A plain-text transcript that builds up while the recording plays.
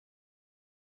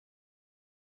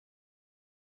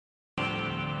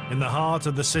In the heart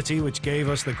of the city which gave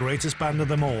us the greatest band of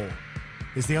them all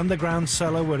is the underground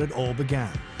cellar where it all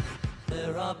began.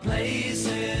 There are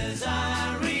places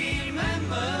I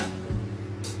remember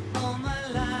all my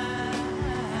life,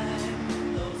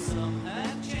 though some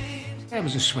have changed. It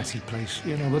was a sweaty place,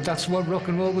 you know, but that's what rock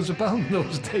and roll was about in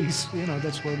those days. You know,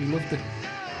 that's why we loved it.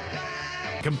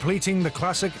 Completing the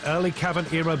classic early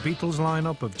Cavett-era Beatles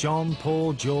lineup of John,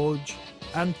 Paul, George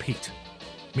and Pete.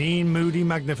 Mean, moody,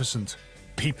 magnificent.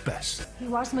 Pete Best. He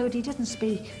was moody, he didn't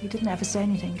speak, he didn't ever say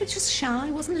anything. But just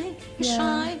shy, wasn't he? Yeah.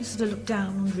 Shy. He sort of looked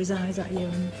down under his eyes at you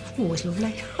and always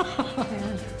lovely.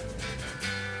 Yeah.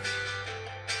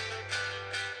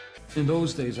 In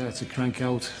those days, I had to crank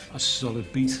out a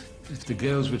solid beat. If the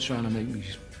girls were trying to make me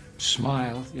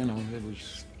smile, you know,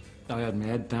 I had my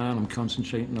head down, I'm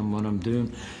concentrating on what I'm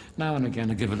doing. Now and again,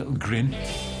 I give a little grin.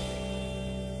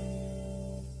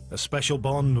 A special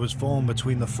bond was formed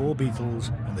between the four Beatles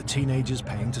and the teenagers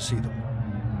paying to see them.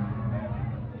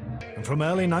 And from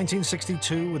early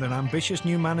 1962, with an ambitious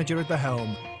new manager at the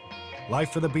helm,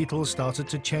 life for the Beatles started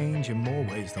to change in more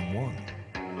ways than one.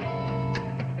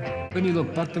 When you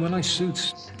look back, they were nice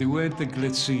suits. They weren't the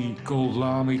glitzy gold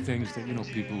army things that, you know,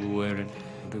 people were wearing.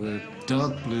 They were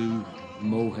dark blue,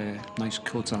 mohair, nice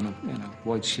cut on them, you know,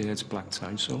 white shirts, black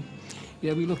ties. So,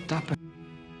 yeah, we looked dapper.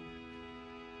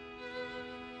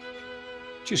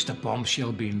 Just a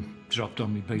bombshell being dropped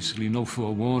on me, basically, no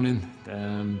forewarning.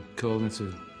 Called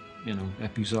into, you know,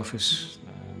 Eppie's office.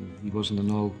 He wasn't a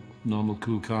normal,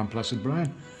 cool, calm, placid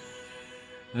Brian.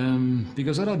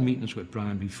 Because I'd had meetings with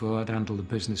Brian before, I'd handled the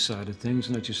business side of things,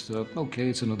 and I just thought, okay,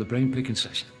 it's another brain-picking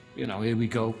session. You know, here we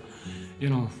go. You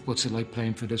know, what's it like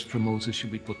playing for this promoter?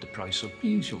 Should we put the price up? The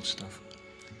usual stuff.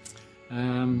 We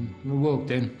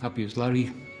walked in, happy as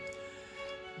Larry.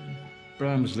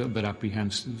 Brian was a little bit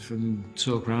apprehensive and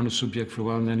talked around the subject for a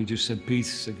while, and then he just said,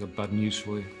 Pete, I've got bad news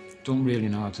for you. Don't really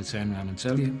know how to turn around and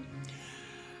tell you.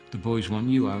 The boys want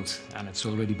you out, and it's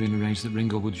already been arranged that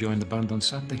Ringo would join the band on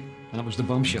Saturday. And that was the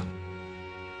bombshell.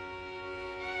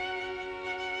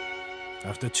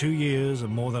 After 2 years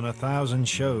and more than 1,000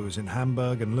 shows in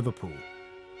Hamburg and Liverpool,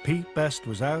 Pete Best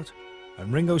was out,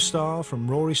 and Ringo Starr from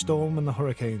Rory Storm and the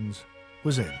Hurricanes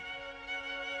was in.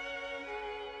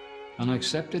 And I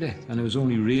accepted it, and it was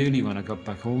only really when I got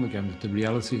back home again that the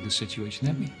reality of the situation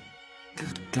hit me.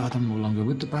 Good God, I'm no longer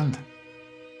with the band.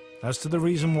 As to the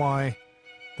reason why,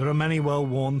 there are many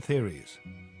well-worn theories,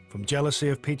 from jealousy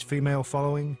of Pete's female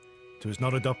following, to his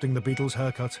not adopting the Beatles'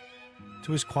 haircut,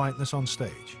 to his quietness on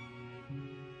stage.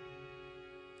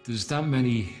 There's that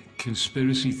many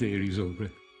conspiracy theories over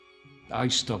it. I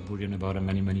stopped worrying about it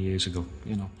many, many years ago,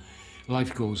 you know.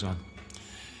 Life goes on.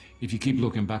 If you keep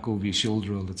looking back over your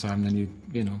shoulder all the time, then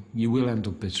you know, you will end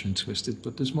up bitter and twisted,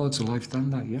 but there's more to life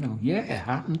than that, you know. Yeah, it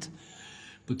happened,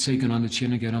 but take it on the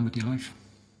chin and get on with your life.